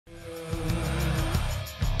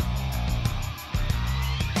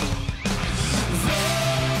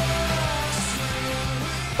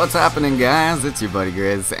What's happening, guys? It's your buddy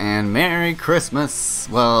Griz, and Merry Christmas!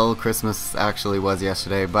 Well, Christmas actually was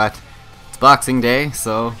yesterday, but it's Boxing Day,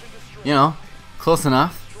 so, you know, close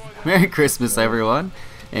enough. Merry Christmas, everyone!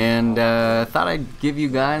 And thought I'd give you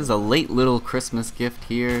guys a late little Christmas gift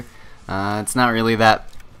here. It's not really that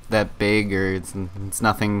big, or it's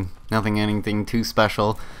nothing anything too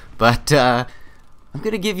special, but I'm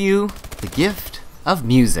gonna give you the gift of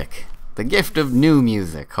music, the gift of new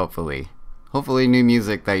music, hopefully new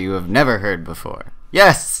music that you have never heard before.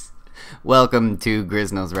 Yes! Welcome to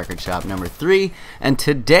Griznow's Record Shop number 3, and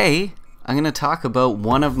today I'm gonna talk about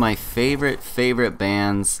one of my favorite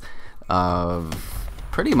bands of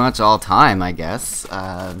pretty much all time, I guess.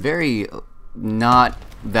 Very not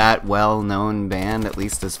that well-known band, at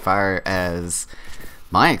least as far as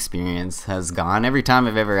my experience has gone. Every time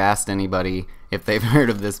I've ever asked anybody if they've heard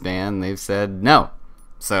of this band, they've said no.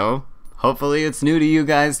 So hopefully it's new to you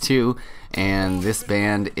guys too, and this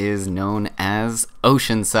band is known as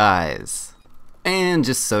Oceansize. And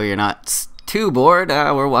just so you're not too bored,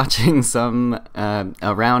 we're watching a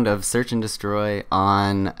round of Search and Destroy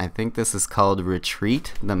on, I think this is called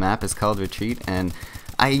Retreat. The map is called Retreat, and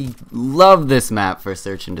I love this map for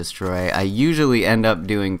Search and Destroy. I usually end up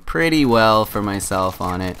doing pretty well for myself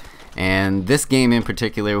on it, and this game in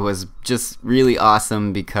particular was just really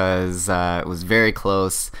awesome because it was very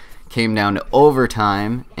close. Came down to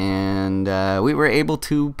overtime, and we were able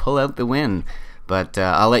to pull out the win. But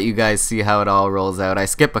I'll let you guys see how it all rolls out. I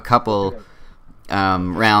skip a couple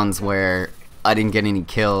rounds where I didn't get any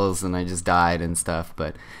kills and I just died and stuff.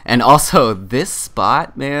 And also this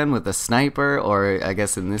spot, man, with a sniper, or I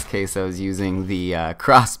guess in this case I was using the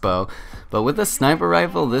crossbow, but with a sniper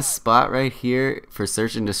rifle, this spot right here for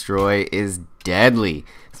Search and Destroy is deadly.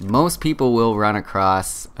 Most people will run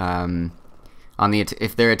across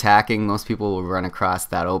if they're attacking, most people will run across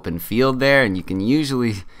that open field there, and you can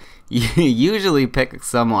usually pick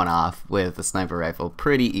someone off with a sniper rifle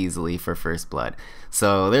pretty easily for first blood.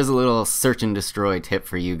 So there's a little Search and Destroy tip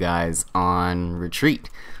for you guys on Retreat.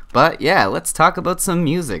 But yeah, let's talk about some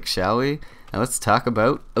music, shall we? And let's talk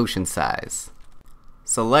about Oceansize.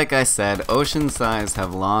 So like I said, Oceansize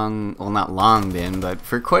have not long been, but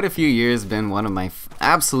for quite a few years been one of my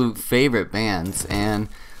absolute favorite bands, and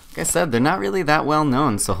like I said, they're not really that well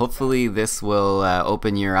known, so hopefully this will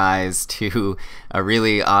open your eyes to a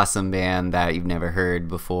really awesome band that you've never heard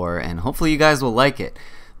before, and hopefully you guys will like it.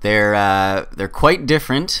 They're quite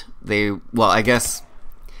different. I guess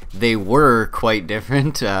they were quite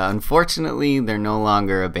different. Unfortunately, they're no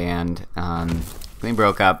longer a band. They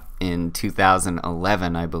broke up in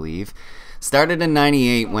 2011, I believe. Started in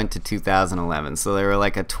 '98, went to 2011, so they were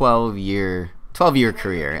like a 12-year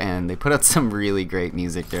career, and they put out some really great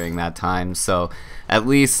music during that time. So at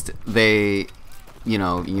least they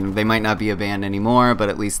they might not be a band anymore, but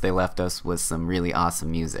at least they left us with some really awesome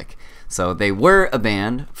music. So they were a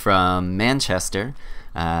band from Manchester,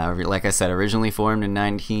 like I said, originally formed in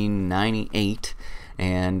 1998,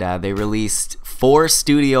 and they released 4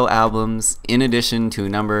 studio albums in addition to a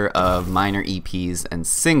number of minor EPs and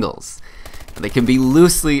singles. They can be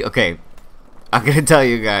loosely, okay, I'm gonna tell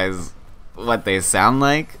you guys what they sound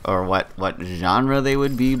like or what genre they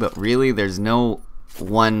would be, but really there's no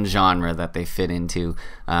one genre that they fit into.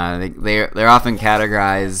 They're often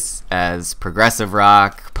categorized as progressive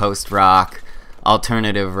rock, post-rock,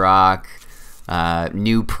 alternative rock,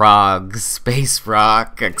 new prog, space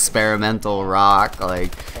rock, experimental rock,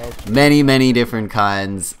 like many different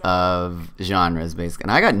kinds of genres basically.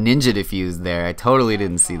 And I got ninja diffused there. I totally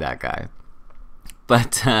didn't see that guy.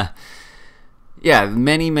 But yeah,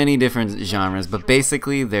 many different genres, but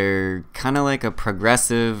basically they're kind of like a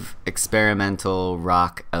progressive experimental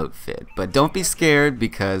rock outfit. But don't be scared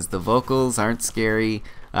because the vocals aren't scary.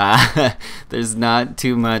 There's not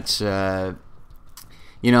too much, they're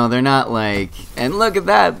not like, and look at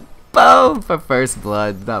that, boom, for first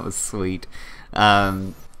blood, that was sweet. Yeah,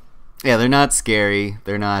 they're not scary,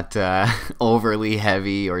 they're not overly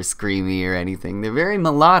heavy or screamy or anything. They're very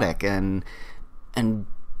melodic and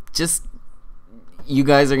just, you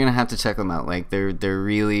guys are gonna have to check them out. Like they're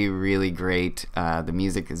really great. The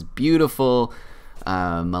music is beautiful,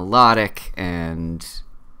 melodic, and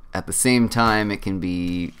at the same time it can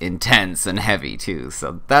be intense and heavy too.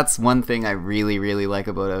 So that's one thing I really like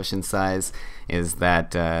about Oceansize, is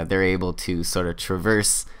that they're able to sort of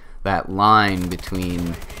traverse that line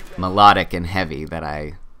between melodic and heavy that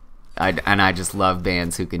I just love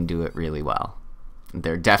bands who can do it really well.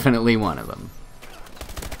 They're definitely one of them.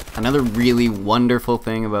 Another really wonderful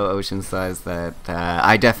thing about Oceansize that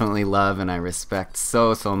I definitely love and I respect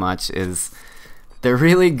so much is they're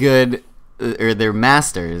really good, or they're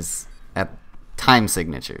masters at time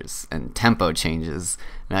signatures and tempo changes.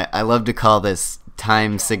 And I love to call this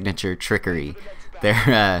time signature trickery.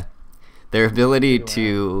 Their ability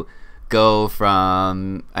to go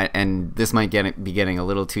from, and this might be getting a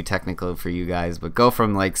little too technical for you guys, but go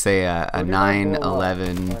from like say a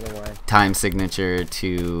 9-11 time signature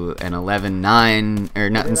to an 11-9, or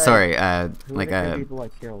not, sorry, like a,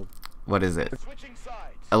 what is it?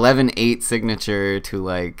 11-8 signature to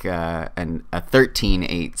like a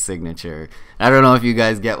 13-8 signature. I don't know if you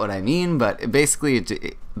guys get what I mean, but basically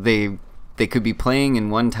they could be playing in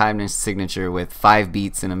one time signature with 5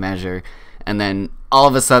 beats in a measure, and then all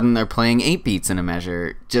of a sudden they're playing 8 beats in a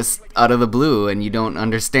measure just out of the blue, and you don't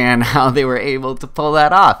understand how they were able to pull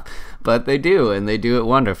that off, but they do, and they do it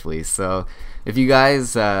wonderfully. So if you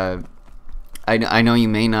guys, I know you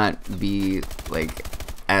may not be like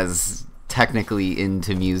as technically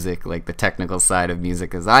into music, like the technical side of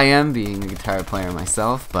music, as I am, being a guitar player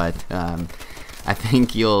myself, but I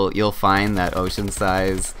think you'll find that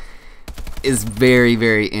Oceansize is very,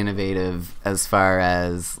 very innovative as far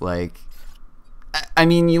as like, I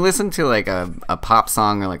mean, you listen to like a pop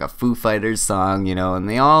song or like a Foo Fighters song, you know, and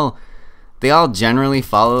they all generally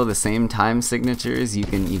follow the same time signatures. You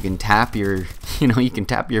can tap your, you know, you can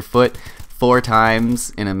tap your foot 4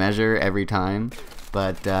 times in a measure every time,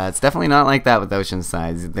 but it's definitely not like that with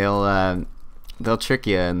Oceansize. They'll trick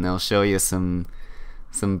you, and they'll show you some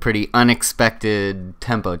pretty unexpected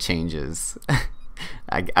tempo changes.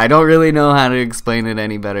 I don't really know how to explain it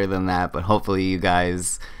any better than that, but hopefully you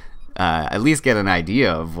guys at least get an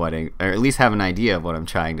idea of what, or at least have an idea of what I'm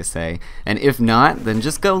trying to say. And if not, then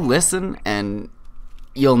just go listen and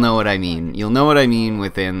you'll know what I mean. You'll know what I mean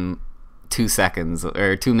within 2 seconds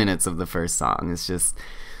or 2 minutes of the first song. It's just,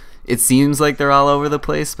 it seems like they're all over the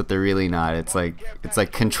place, but they're really not. It's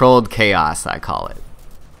like controlled chaos, I call it.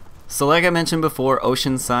 So like I mentioned before,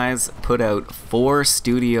 Oceansize put out 4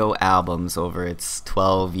 studio albums over its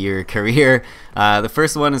 12-year career. The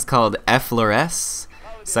first one is called Effloresce.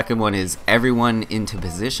 Second one is Everyone Into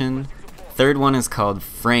Position. Third one is called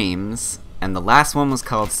Frames. And the last one was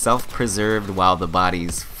called Self-Preserved While the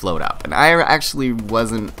Bodies Float Up. And I actually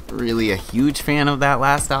wasn't really a huge fan of that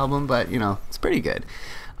last album, but you know, it's pretty good.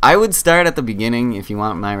 I would start at the beginning if you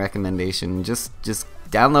want my recommendation. Just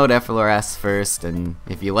download Effloresce first, and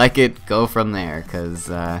if you like it, go from there, because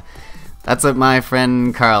that's what my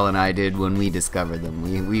friend Carl and I did when we discovered them.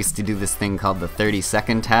 We used to do this thing called the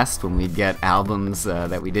 30-second test when we'd get albums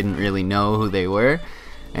that we didn't really know who they were,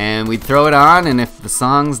 and we'd throw it on, and if the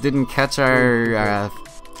songs didn't catch our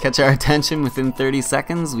attention within 30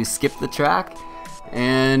 seconds, we skipped the track.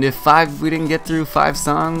 And if we didn't get through 5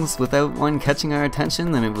 songs without one catching our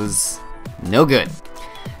attention, then it was no good.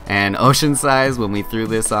 And Oceansize, when we threw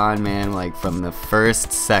this on, man, like from the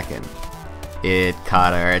first second, it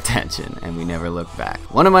caught our attention, and we never looked back.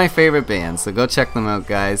 One of my favorite bands, so go check them out,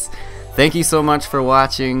 guys. Thank you so much for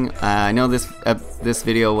watching. I know this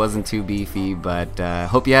video wasn't too beefy, but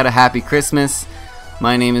hope you had a happy Christmas.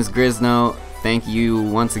 My name is Griz. Thank you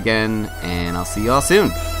once again, and I'll see you all soon.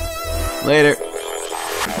 Later.